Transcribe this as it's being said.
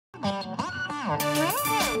Hello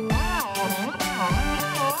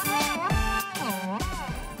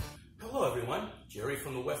everyone, Jerry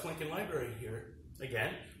from the West Lincoln Library here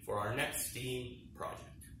again for our next STEAM project.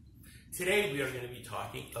 Today we are going to be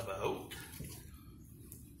talking about,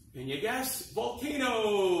 can you guess,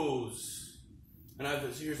 volcanoes. And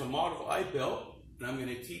here's a model I built, and I'm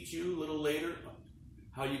going to teach you a little later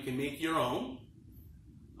how you can make your own.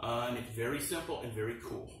 And it's very simple and very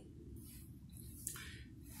cool.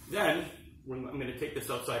 Then I'm going to take this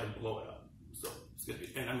outside and blow it up. So it's going to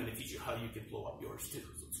be, and I'm going to teach you how you can blow up yours too.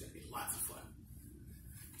 So it's going to be lots of fun.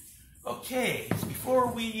 Okay,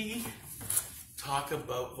 before we talk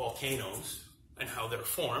about volcanoes and how they're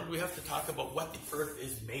formed, we have to talk about what the Earth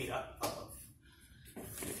is made up of.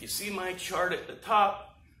 And if you see my chart at the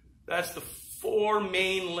top, that's the 4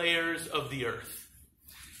 main layers of the Earth.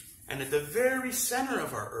 And at the very center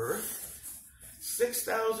of our Earth,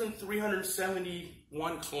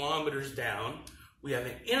 6,371 kilometers down, we have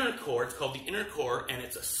an inner core. It's called the inner core, and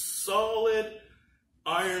it's a solid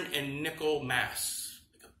iron and nickel mass,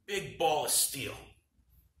 like a big ball of steel.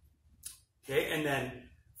 Okay, and then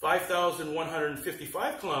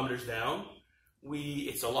 5,155 kilometers down,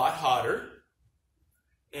 it's a lot hotter,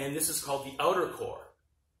 and this is called the outer core.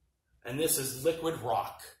 And this is liquid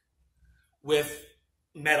rock with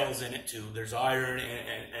metals in it too. There's iron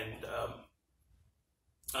and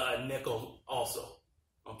nickel also.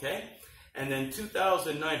 Okay? And then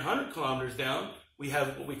 2,900 kilometers down, we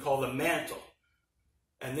have what we call the mantle.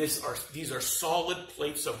 And these are solid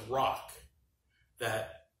plates of rock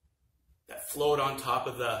that float on top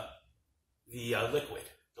of the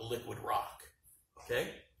liquid rock. Okay?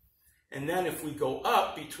 And then if we go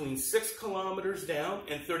up between 6 kilometers down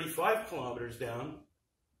and 35 kilometers down,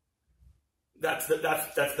 that's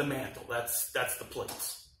the mantle. That's the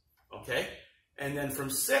plates. Okay? And then from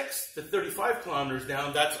 6 to 35 kilometers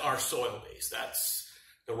down, that's our soil base. That's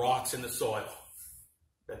the rocks in the soil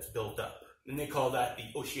that's built up. And they call that the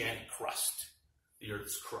oceanic crust, the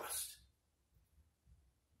Earth's crust.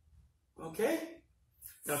 Okay?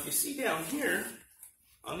 Now if you see down here,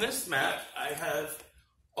 on this map, I have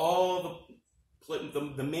all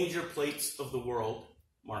the major plates of the world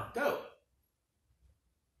marked out.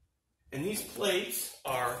 And these plates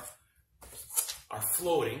are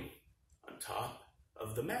floating on top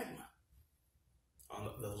of the magma, on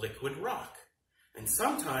the liquid rock. And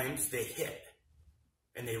sometimes they hit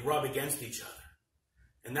and they rub against each other.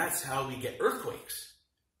 And that's how we get earthquakes,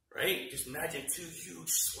 right? Just imagine 2 huge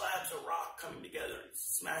slabs of rock coming together, and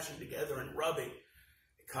smashing together and rubbing.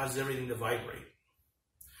 It causes everything to vibrate.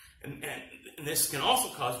 And this can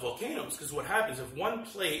also cause volcanoes, because what happens if one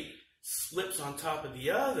plate slips on top of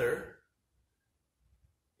the other,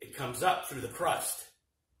 it comes up through the crust,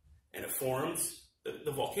 and it forms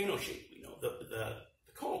the volcano shape, the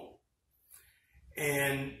cone.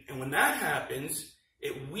 And when that happens,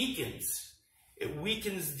 it weakens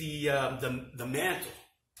the mantle,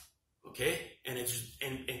 okay? And it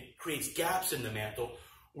creates gaps in the mantle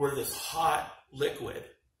where this hot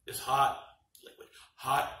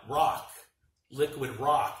rock, liquid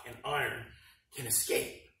rock and iron can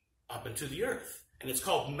escape up into the earth. And it's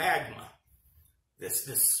called magma,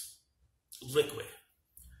 this liquid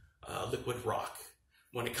rock.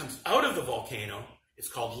 When it comes out of the volcano, it's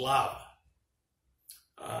called lava.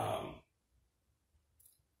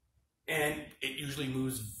 And it usually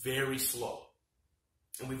moves very slow.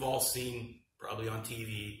 And we've all seen, probably on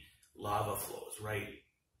TV, lava flows, right?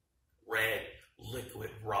 Red,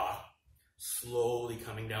 liquid rock, slowly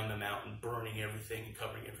coming down the mountain, burning everything and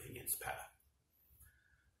covering everything in its path.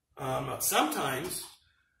 But sometimes,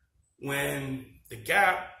 when the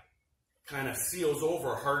gap kind of seals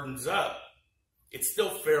over, hardens up, it's still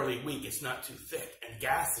fairly weak. It's not too thick, and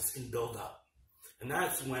gases can build up. And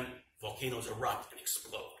that's when volcanoes erupt and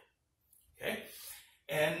explode. Okay?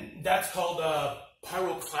 And that's called a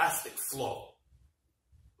pyroclastic flow.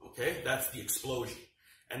 Okay? That's the explosion.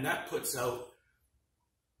 And that puts out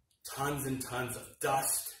tons and tons of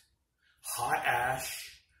dust, hot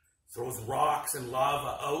ash, throws rocks and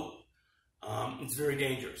lava out. It's very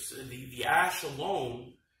dangerous. The ash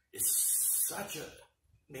alone makes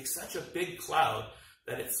such a big cloud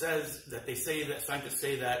that scientists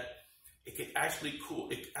say that it could actually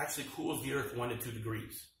cools the earth 1 to 2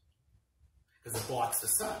 degrees because it blocks the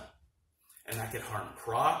sun, and that could harm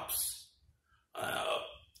crops.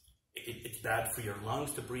 It's bad for your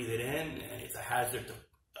lungs to breathe it in, and it's a hazard to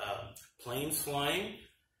planes flying.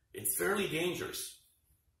 It's fairly dangerous.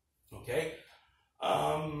 Okay,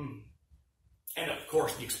 and of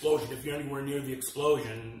course the explosion. If you're anywhere near the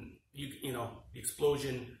explosion, the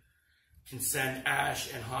explosion can send ash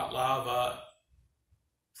and hot lava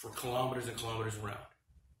for kilometers and kilometers around.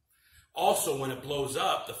 Also, when it blows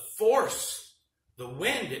up, the force, the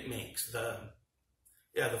wind it makes, the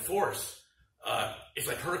force, it's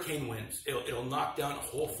like hurricane winds. It'll knock down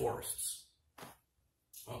whole forests.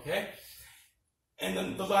 Okay? And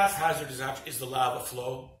then the last hazard is the lava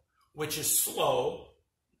flow, which is slow.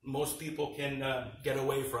 Most people can get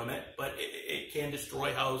away from it, but it can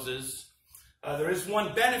destroy houses. There is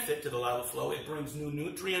one benefit to the lava flow. It brings new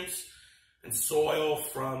nutrients and soil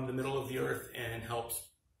from the middle of the earth and helps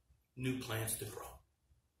new plants to grow.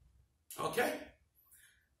 Okay?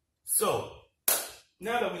 So,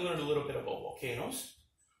 now that we learned a little bit about volcanoes,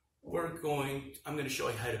 I'm going to show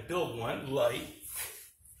you how to build one like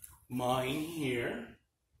mine here.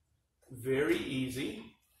 Very easy.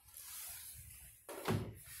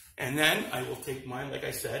 And then I will take mine, like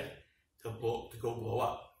I said, to go blow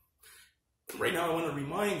up. Right now I want to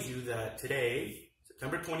remind you that today,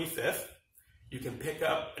 September 25th, you can pick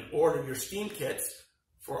up and order your S.T.E.A.M kits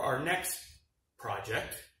for our next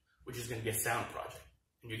project, which is going to be a sound project.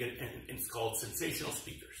 And it's called Sensational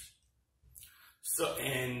Speakers. So,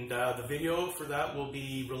 and the video for that will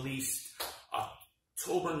be released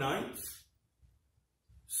October 9th.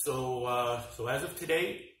 So, so as of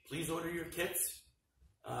today, please order your kits.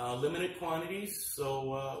 Limited quantities,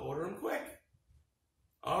 so order them quick.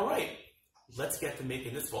 All right, let's get to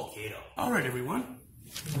making this volcano. All right, everyone.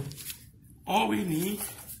 All we need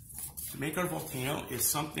to make our volcano is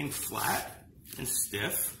something flat and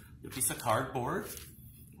stiff, a piece of cardboard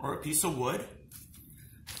or a piece of wood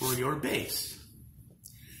for your base.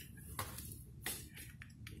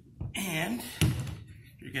 And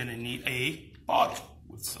you're going to need a bottle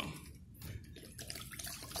with some.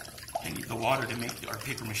 I need the water to make our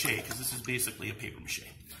paper mache, because this is basically a paper mache.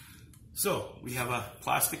 So we have a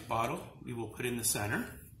plastic bottle we will put in the center.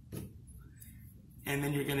 And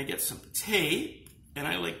then you're going to get some tape. And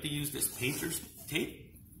I like to use this painter's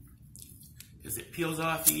tape because it peels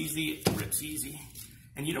off easy, it rips easy.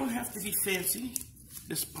 And you don't have to be fancy,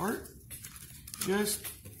 this part. Just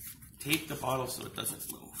tape the bottle so it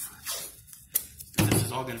doesn't move. And this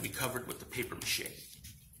is all going to be covered with the paper mache.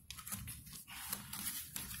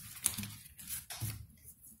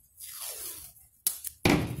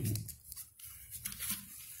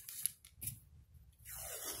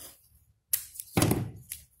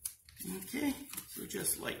 Okay, so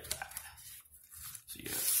just like that. So you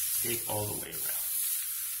tape all the way around.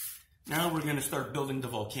 Now we're going to start building the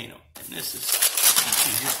volcano. And this is,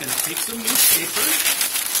 you're just going to take some newspaper,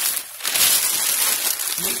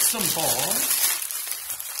 make some balls,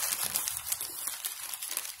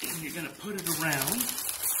 and you're going to put it around.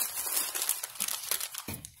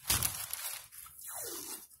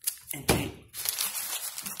 And tape.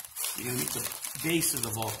 You're going to make the base of the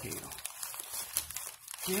volcano.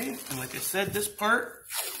 Okay, and like I said, this part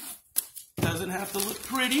doesn't have to look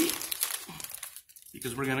pretty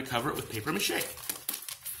because we're going to cover it with paper mache.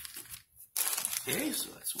 Okay,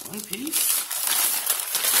 so that's one piece.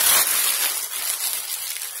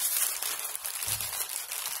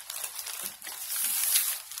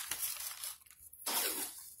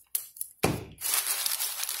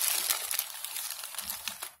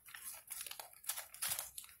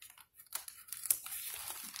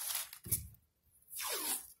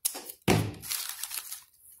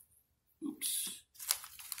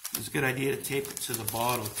 It's a good idea to tape it to the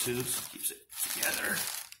bottle too, so it keeps it together.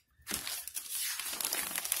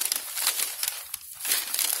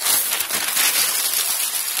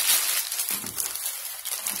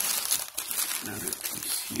 Another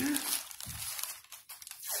piece here.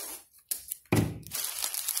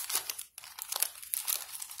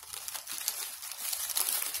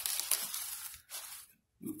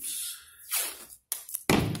 Oops.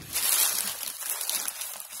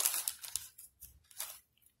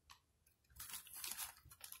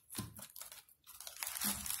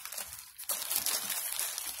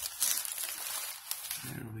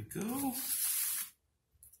 There we go.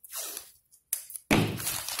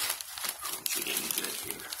 Crunch it in good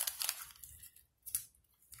here.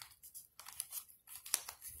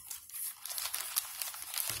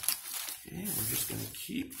 Okay, we're just going to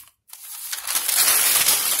keep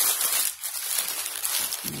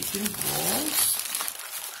making balls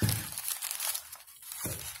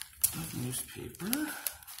of newspaper.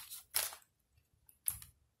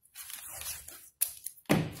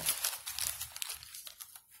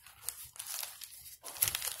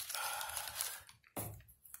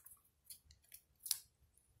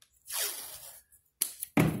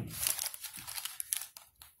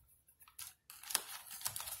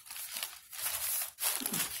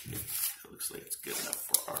 Looks like it's good enough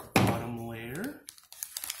for our bottom layer.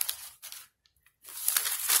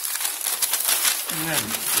 And then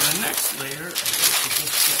for the next layer, I like to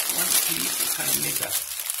just get one piece and kind of make a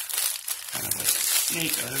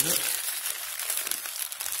snake out of it.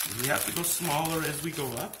 We have to go smaller as we go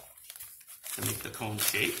up to make the cone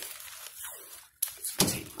shape. It's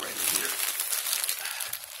going to tape right here.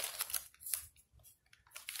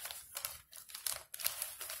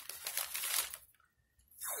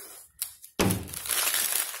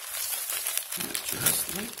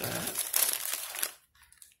 Just like that.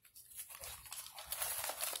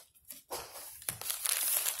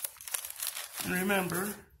 And remember,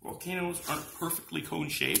 volcanoes aren't perfectly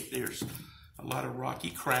cone-shaped. There's a lot of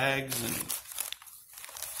rocky crags and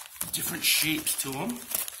different shapes to them.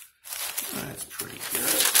 That's pretty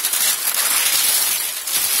good.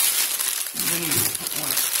 And then you put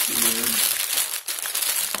one here.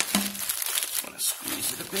 Just want to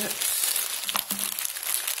squeeze it a bit.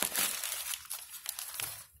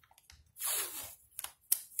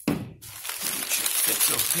 Make sure it fits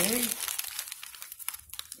okay.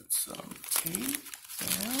 Put some tape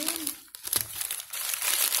down.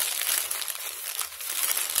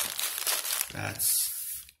 That's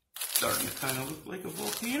starting to kind of look like a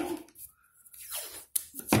volcano.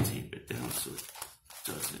 Let's tape it down so it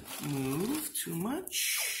doesn't move too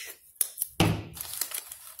much. And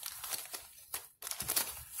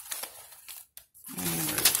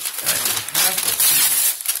we're adding half a piece,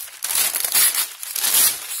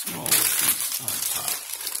 smaller piece on top.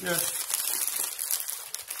 Just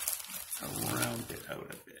to round it out a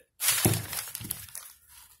bit.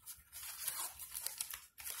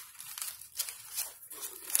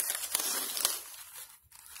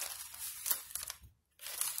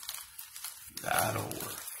 That'll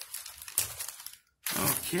work.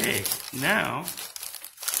 Okay, now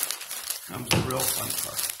comes the real fun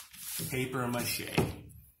part, paper mache.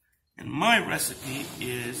 And my recipe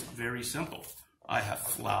is very simple. I have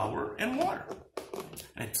flour and water.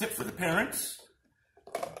 And a tip for the parents,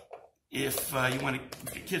 if your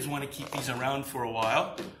kids want to keep these around for a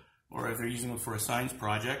while, or if they're using them for a science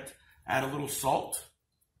project, add a little salt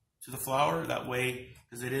to the flour. That way,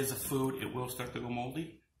 because it is a food, it will start to go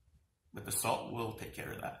moldy. But the salt will take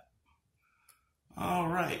care of that. All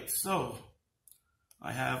right, so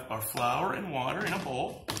I have our flour and water in a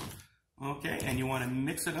bowl. Okay, and you want to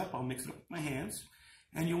mix it up. I'll mix it up with my hands.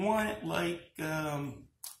 And you want it like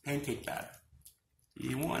pancake batter.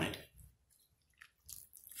 You want it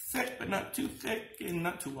thick, but not too thick and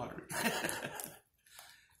not too watery.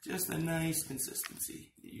 Just a nice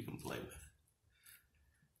consistency that you can play with.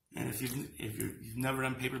 And if you've never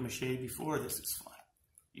done paper mache before, this is fun.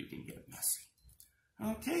 You can get messy.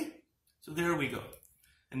 Okay, so there we go.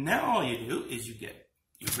 And now all you do is you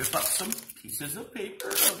rip up some pieces of paper,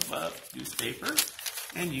 of newspaper,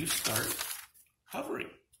 and you start covering.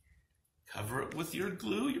 Cover it with your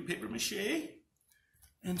glue, your paper mache,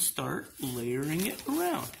 and start layering it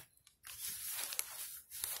around.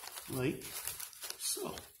 Like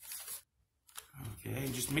so. Okay,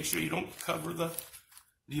 and just make sure you don't cover the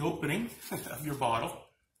opening of your bottle.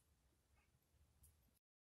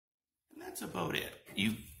 That's about it.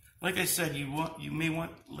 Like I said, you may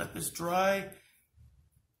want to let this dry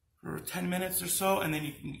for 10 minutes or so, and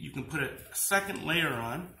then you can put a second layer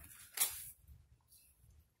on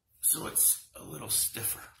so it's a little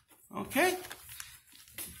stiffer. Okay?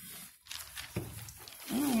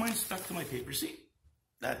 Ooh, mine's stuck to my paper. See?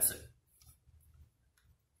 That's it.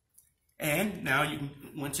 And now you can,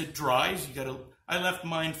 once it dries, I left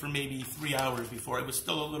mine for maybe 3 hours before. It was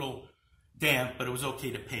still a little damp, but it was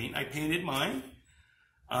okay to paint. I painted mine.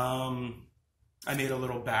 I made a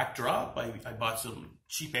little backdrop. I bought some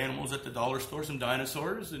cheap animals at the dollar store, some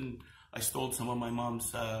dinosaurs, and I stole some of my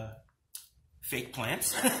mom's fake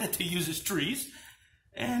plants to use as trees.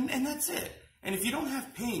 And that's it. And if you don't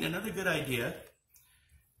have paint, another good idea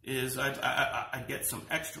is I'd get some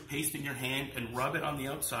extra paste in your hand and rub it on the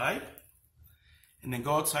outside, and then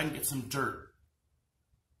go outside and get some dirt.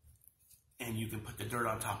 And you can put the dirt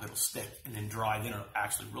on top, it'll stick, and then dry, then it'll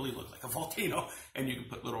actually really look like a volcano, and you can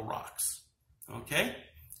put little rocks. Okay?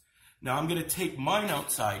 Now I'm going to take mine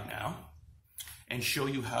outside now and show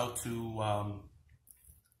you how to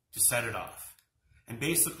set it off. And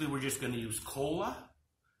basically we're just going to use cola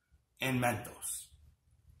and Mentos.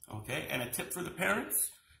 Okay? And a tip for the parents,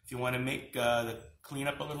 if you want to make the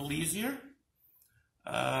cleanup a little easier,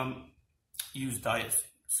 use diet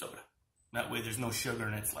soda. That way there's no sugar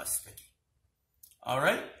and it's less sticky. All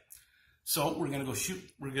right, so we're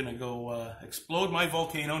gonna go explode my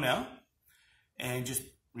volcano now, and just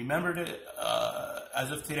remember to,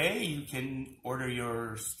 as of today, you can order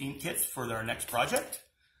your S.T.E.A.M kits for our next project,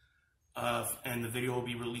 and the video will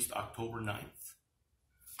be released October 9th.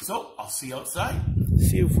 So I'll see you outside.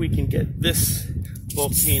 See if we can get this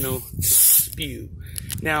volcano to spew.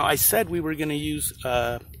 Now, I said we were going to use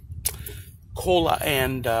cola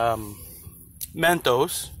and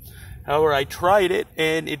Mentos. However, I tried it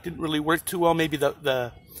and it didn't really work too well. Maybe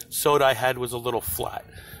the soda I had was a little flat.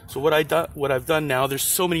 So what I've done now, there's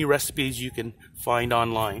so many recipes you can find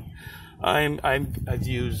online. I've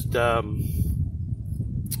used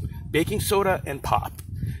baking soda and pop,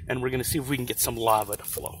 and we're going to see if we can get some lava to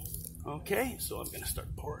flow. Okay, so I'm going to start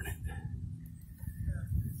pouring it.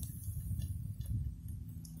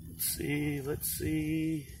 Let's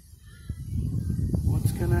see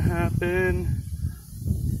what's going to happen.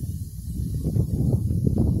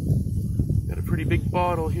 Got a pretty big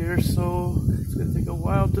bottle here, so it's going to take a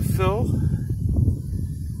while to fill.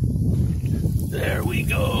 There we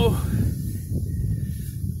go.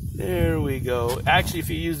 There we go. Actually, if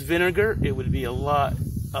you use vinegar, it would be a lot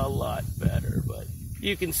better, but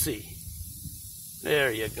you can see.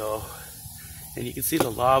 There you go. And you can see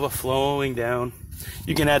the lava flowing down.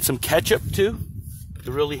 You can add some ketchup too,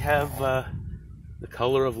 to really have the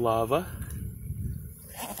color of lava.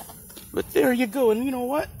 But there you go. And you know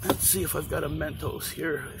what? Let's see if I've got a Mentos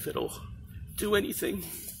here, if it'll do anything.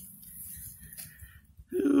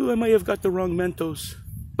 Ooh, I might have got the wrong Mentos.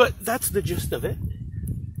 But that's the gist of it.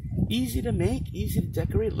 Easy to make, easy to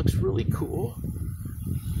decorate, looks really cool.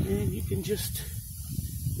 And you can just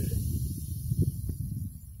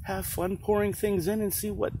have fun pouring things in and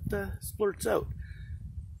see what splurts out.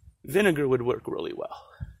 Vinegar would work really well.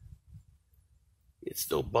 It's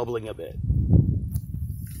still bubbling a bit.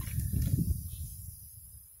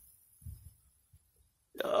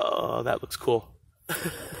 Oh, that looks cool.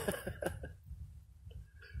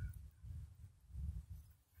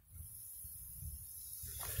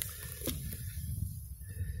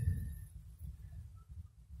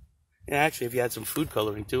 And actually, if you add some food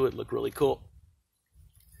coloring to it, it'd look really cool.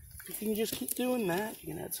 You can just keep doing that.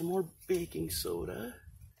 You can add some more baking soda.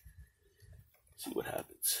 See what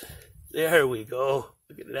happens. There we go.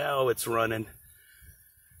 Look at now it's running.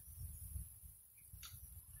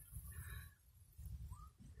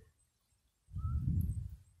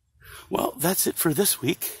 Well, that's it for this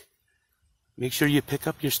week. Make sure you pick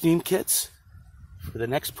up your S.T.E.A.M kits for the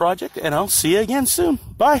next project, and I'll see you again soon.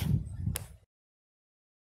 Bye.